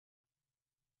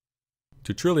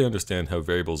To truly understand how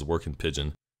variables work in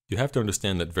Pigeon, you have to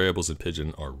understand that variables in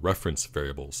Pigeon are reference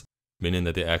variables, meaning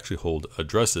that they actually hold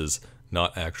addresses,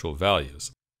 not actual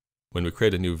values. When we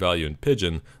create a new value in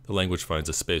Pigeon, the language finds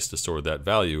a space to store that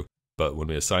value, but when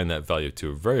we assign that value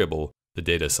to a variable, the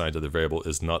data assigned to the variable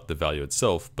is not the value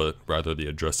itself, but rather the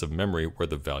address of memory where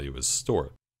the value is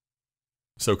stored.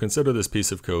 So consider this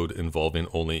piece of code involving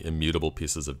only immutable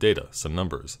pieces of data, some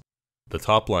numbers. The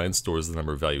top line stores the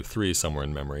number value 3 somewhere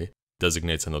in memory,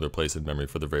 designates another place in memory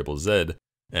for the variable z,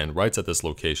 and writes at this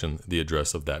location the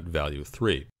address of that value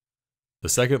 3. The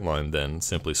second line then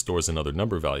simply stores another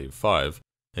number value 5,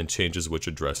 and changes which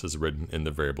address is written in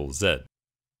the variable z.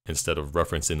 Instead of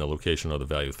referencing the location of the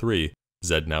value 3,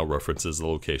 z now references the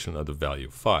location of the value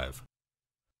 5.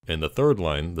 In the third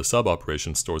line, the sub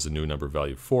operation stores a new number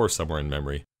value 4 somewhere in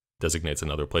memory, designates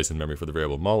another place in memory for the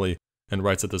variable Molly, and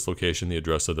writes at this location the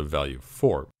address of the value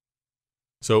 4.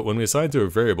 So when we assign to a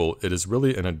variable, it is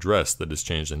really an address that is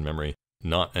changed in memory,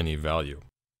 not any value.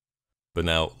 But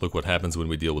now, look what happens when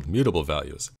we deal with mutable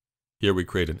values. Here we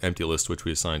create an empty list which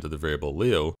we assign to the variable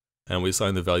Leo, and we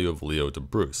assign the value of Leo to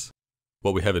Bruce.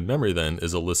 What we have in memory then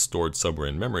is a list stored somewhere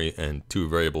in memory and two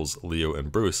variables, Leo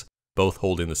and Bruce, both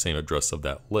holding the same address of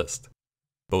that list.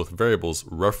 Both variables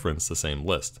reference the same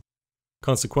list.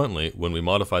 Consequently, when we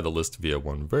modify the list via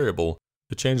one variable,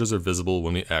 the changes are visible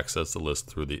when we access the list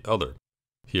through the other.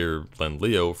 Here,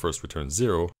 len_Leo first returns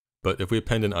 0, but if we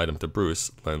append an item to Bruce,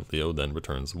 len_Leo then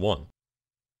returns 1.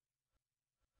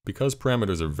 Because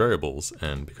parameters are variables,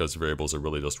 and because variables are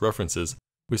really just references,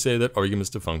 we say that arguments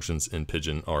to functions in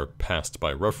Pigeon are passed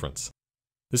by reference.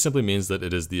 This simply means that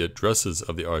it is the addresses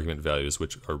of the argument values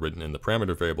which are written in the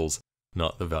parameter variables,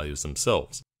 not the values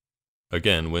themselves.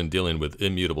 Again, when dealing with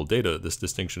immutable data, this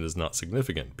distinction is not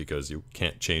significant because you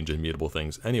can't change immutable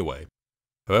things anyway.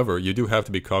 However, you do have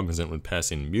to be cognizant when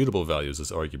passing mutable values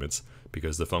as arguments,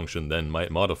 because the function then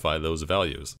might modify those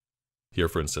values. Here,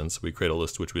 for instance, we create a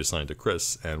list which we assign to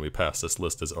Chris, and we pass this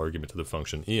list as argument to the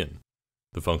function Ian.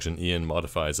 The function Ian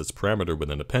modifies its parameter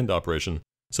with an append operation,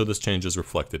 so this change is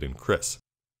reflected in Chris.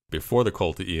 Before the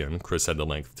call to Ian, Chris had the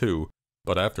length 2,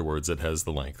 but afterwards it has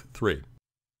the length 3.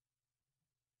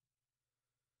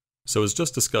 So as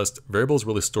just discussed, variables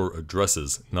really store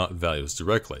addresses, not values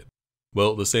directly.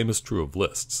 Well, the same is true of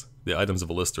lists. The items of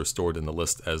a list are stored in the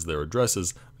list as their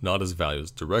addresses, not as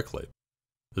values directly.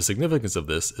 The significance of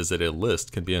this is that a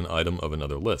list can be an item of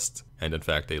another list, and in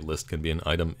fact a list can be an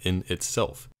item in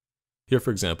itself. Here,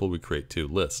 for example, we create two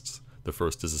lists. The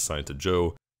first is assigned to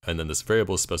Joe, and then this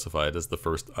variable is specified as the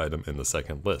first item in the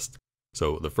second list.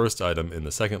 So the first item in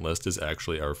the second list is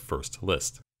actually our first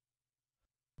list.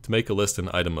 To make a list an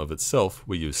item of itself,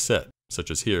 we use set,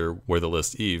 such as here, where the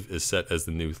list Eve is set as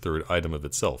the new third item of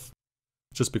itself.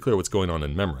 Just be clear what's going on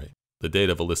in memory. The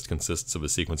data of a list consists of a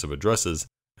sequence of addresses,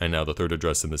 and now the third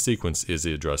address in the sequence is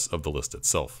the address of the list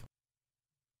itself.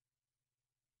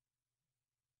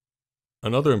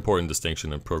 Another important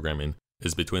distinction in programming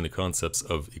is between the concepts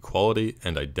of equality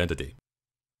and identity.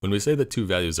 When we say that two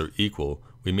values are equal,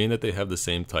 we mean that they have the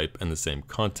same type and the same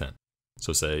content.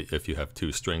 So say, if you have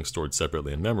two strings stored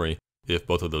separately in memory, if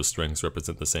both of those strings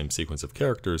represent the same sequence of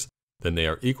characters, then they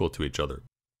are equal to each other.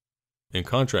 In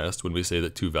contrast, when we say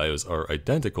that two values are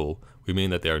identical, we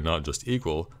mean that they are not just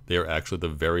equal, they are actually the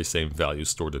very same value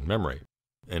stored in memory.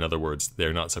 In other words, they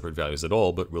are not separate values at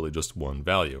all, but really just one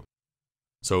value.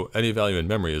 So any value in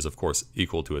memory is of course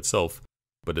equal to itself,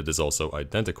 but it is also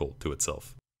identical to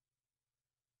itself.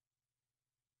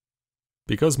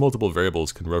 Because multiple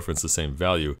variables can reference the same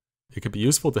value, it can be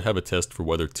useful to have a test for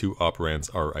whether two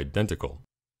operands are identical.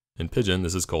 In Pigeon,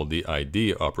 this is called the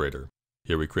ID operator.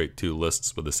 Here we create two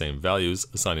lists with the same values,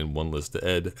 assigning one list to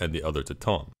Ed and the other to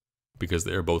Tom. Because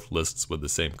they are both lists with the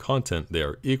same content, they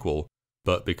are equal,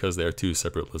 but because they are two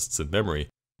separate lists in memory,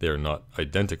 they are not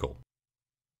identical.